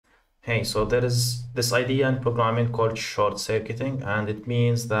Hey, so there is this idea in programming called short circuiting, and it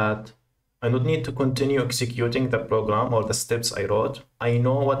means that I don't need to continue executing the program or the steps I wrote. I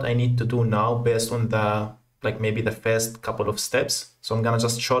know what I need to do now based on the, like maybe the first couple of steps. So I'm gonna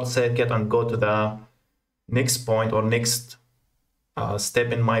just short circuit and go to the next point or next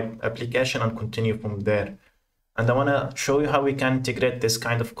step in my application and continue from there. And I wanna show you how we can integrate this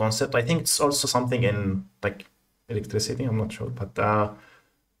kind of concept. I think it's also something in like electricity, I'm not sure, but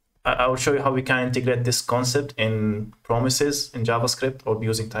I will show you how we can integrate this concept in promises in JavaScript or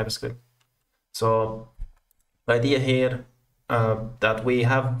using TypeScript. So the idea here that we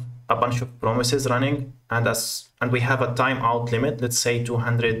have a bunch of promises running and we have a timeout limit, let's say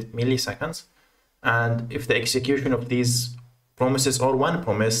 200 milliseconds. And if the execution of these promises or one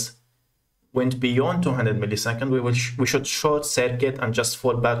promise went beyond 200 milliseconds, we should short circuit and just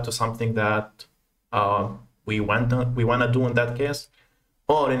fall back to something that we want to do in that case.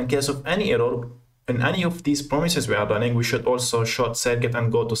 Or in case of any error, in any of these promises we are running, we should also short circuit and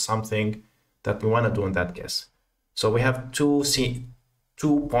go to something that we want to do in that case. So we have two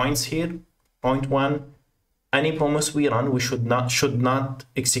points here. Point one, any promise we run, we should not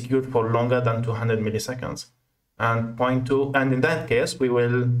execute for longer than 200 milliseconds. And point two, and in that case, we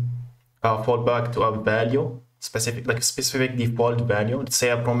will fall back to a value, specific default value. Let's say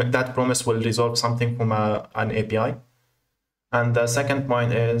that promise will resolve something from an API. And the second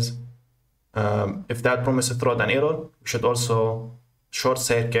point is, if that promise throws an error, we should also short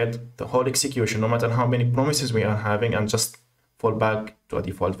circuit the whole execution, no matter how many promises we are having, and just fall back to a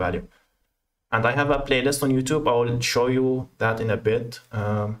default value. And I have a playlist on YouTube. I will show you that in a bit.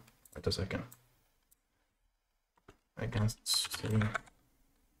 Wait a second. I can see.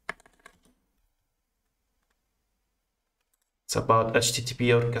 It's about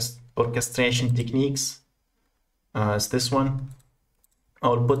HTTP orchestration techniques. It's this one.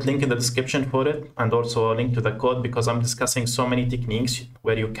 I'll put link in the description for it and also a link to the code, because I'm discussing so many techniques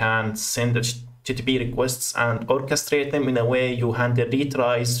where you can send HTTP requests and orchestrate them in a way you handle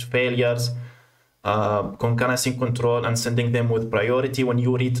retries, failures, concurrency control, and sending them with priority when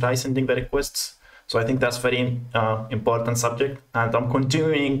you retry sending the requests. So I think that's very important subject, and I'm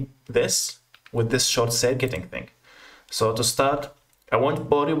continuing this with this short circuiting thing. So to start, I won't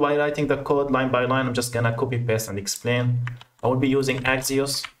bore you by writing the code line by line. I'm just gonna copy paste and explain. I will be using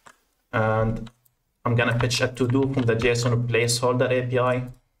Axios, and I'm gonna fetch a to-do from the JSON placeholder API.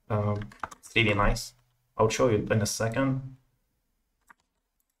 It's really nice. I'll show you in a second.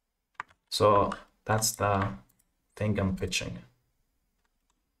 So that's the thing I'm fetching.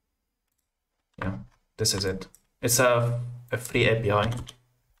 Yeah, this is it. It's a free API.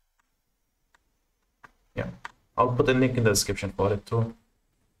 Yeah. I'll put a link in the description for it too.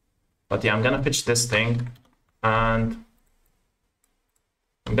 But yeah, I'm gonna fetch this thing, and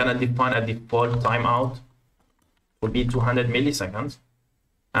I'm gonna define a default timeout. Will be 200 milliseconds,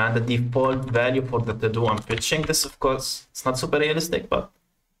 and the default value for the to-do I'm fetching. This, of course, it's not super realistic, but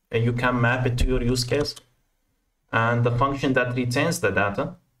you can map it to your use case. And the function that retains the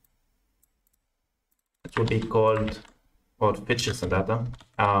data, it will be called, or fetches the data,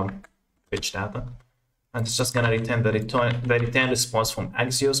 fetch data. And it's just gonna return the return response from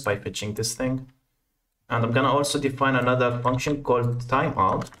Axios by fetching this thing. And I'm gonna also define another function called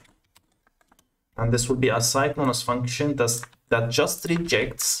timeout. And this will be a synchronous function that just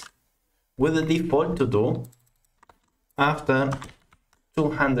rejects with the default to do after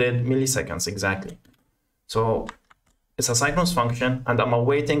 200 milliseconds exactly. So it's a synchronous function, and I'm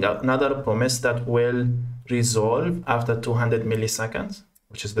awaiting another promise that will resolve after 200 milliseconds,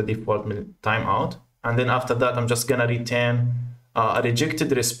 which is the default timeout. And then after that, I'm just gonna return a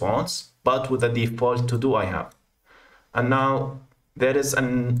rejected response, but with the default to do I have. And now there is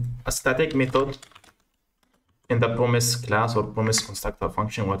a static method in the promise class or promise constructor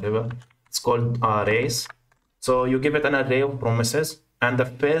function, whatever. It's called arrays. So you give it an array of promises, and the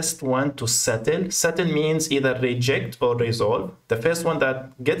first one to settle means either reject or resolve. The first one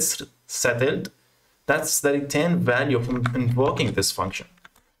that gets settled, that's the return value from invoking this function.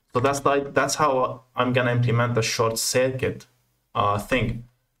 So that's how I'm gonna implement the short circuit thing.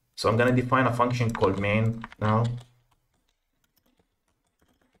 So I'm gonna define a function called main now.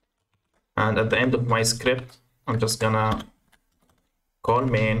 And at the end of my script, I'm just gonna call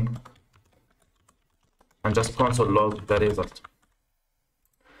main and just console log the result.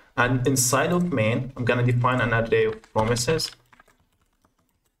 And inside of main, I'm gonna define an array of promises.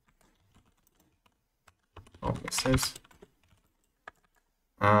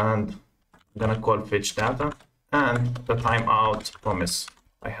 And I'm gonna call fetch data and the timeout promise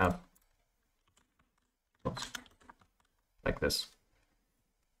I have. Oops. Like this.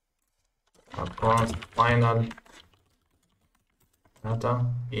 const final data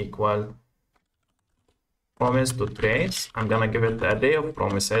equal promise to trace. I'm gonna give it the array of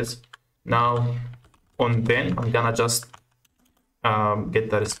promises. Now on then I'm gonna just get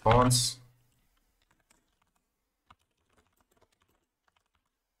the response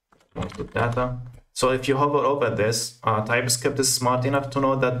to data. So if you hover over this, TypeScript is smart enough to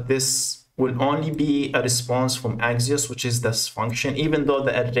know that this will only be a response from Axios, which is this function, even though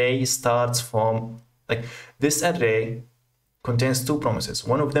the array starts from, like, this array contains two promises.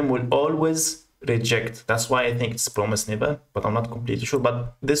 One of them will always reject. That's why I think it's promise never, but I'm not completely sure.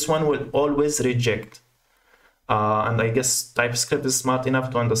 But this one will always reject. And I guess TypeScript is smart enough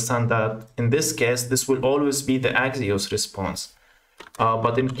to understand that in this case, this will always be the Axios response.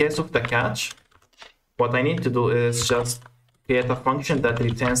 But in case of the catch, what I need to do is just create a function that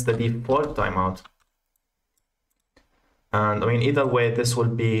returns the default timeout. And I mean, either way, this will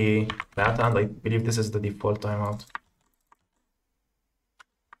be data, and I believe this is the default timeout.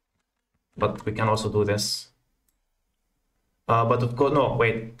 But we can also do this. But of course, no,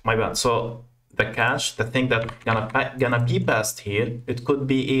 wait, my bad. So the catch, the thing that gonna be passed here, it could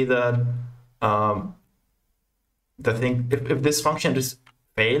be either the thing, if this function is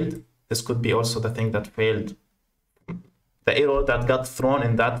failed, this could be also the thing that failed, the error that got thrown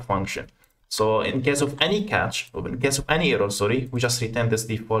in that function. So in case of any catch, or in case of any error, sorry, we just return this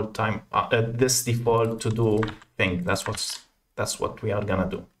default time, this default to do thing. That's what we are gonna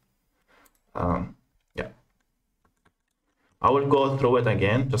do. Yeah, I will go through it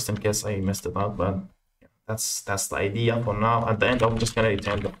again just in case I messed it up, but yeah, that's the idea for now. At the end, I'm just gonna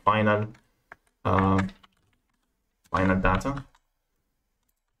return the final data.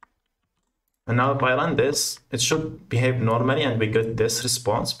 And now if I run this, it should behave normally and we get this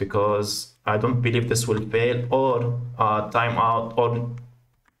response, because I don't believe this will fail or time out or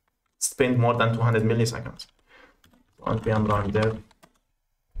spend more than 200 milliseconds. npm run dev.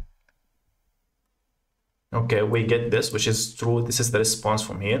 Okay, we get this, which is true. This is the response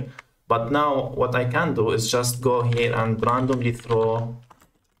from here. But now what I can do is just go here and randomly throw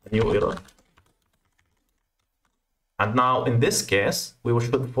a new error. And now in this case, we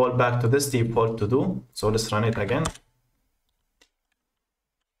should fall back to this default to do. So let's run it again,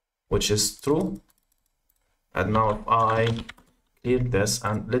 which is true. And now if I clear this,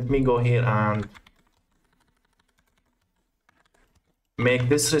 and let me go here and make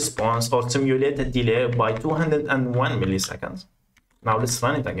this response or simulate a delay by 201 milliseconds. Now let's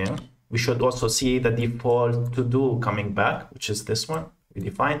run it again. We should also see the default to do coming back, which is this one we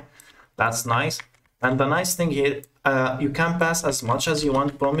defined. That's nice. And the nice thing here, you can pass as much as you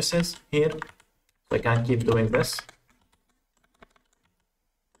want promises here. So I can keep doing this.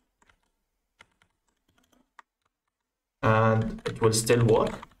 And it will still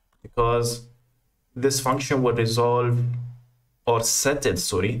work, because this function will resolve or settle,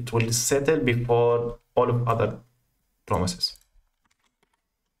 sorry, it will settle before all of other promises.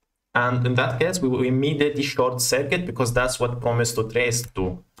 And in that case, we will immediately short circuit, because that's what promise to trace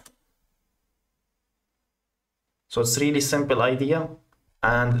do. So it's really simple idea,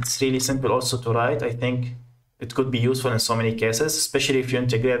 and it's really simple also to write. I think it could be useful in so many cases, especially if you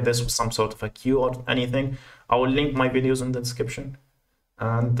integrate this with some sort of a queue or anything. I will link my videos in the description.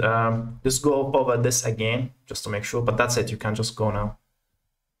 And just go over this again just to make sure, but that's it. You can just go now.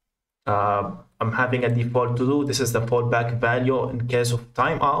 I'm having a default to do. This is the fallback value in case of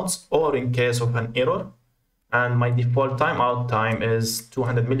timeouts or in case of an error. And my default timeout time is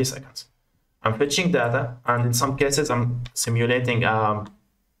 200 milliseconds. I'm fetching data, and in some cases I'm simulating a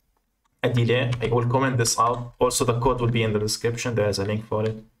delay. I will comment this out. Also, the code will be in the description. There's a link for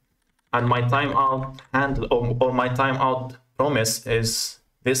it. And my timeout handle or my timeout promise is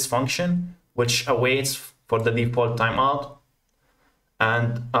this function, which awaits for the default timeout,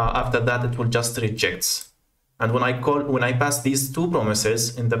 and after that it will just rejects. And when I pass these two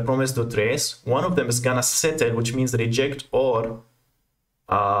promises in the promise to trace, one of them is gonna settle, which means reject or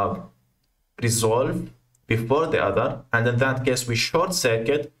resolve before the other. And in that case, we short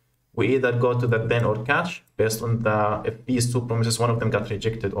circuit. We either go to the then or catch based on if these two promises, one of them got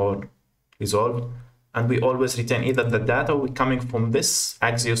rejected or resolved. And we always return either the data coming from this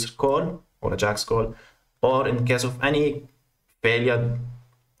Axios call or Ajax call, or in case of any failure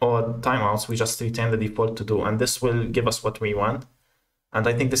or timeouts, we just return the default to do, and this will give us what we want. And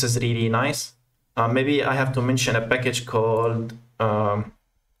I think this is really nice. Maybe I have to mention a package called,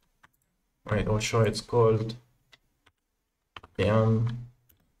 wait, I'll show it's called it's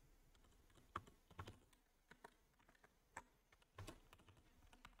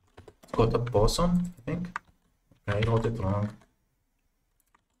called a boson, I think. I wrote it wrong.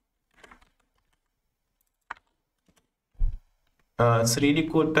 It's a really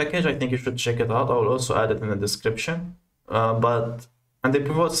cool package. I think you should check it out. I will also add it in the description. And they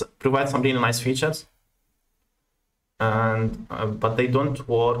provide some really nice features. And but they don't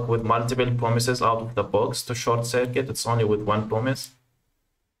work with multiple promises out of the box to short circuit. It's only with one promise.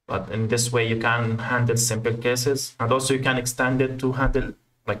 But in this way, you can handle simple cases, and also you can extend it to handle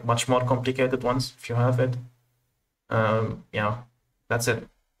like much more complicated ones if you have it. Yeah, that's it.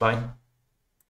 Bye.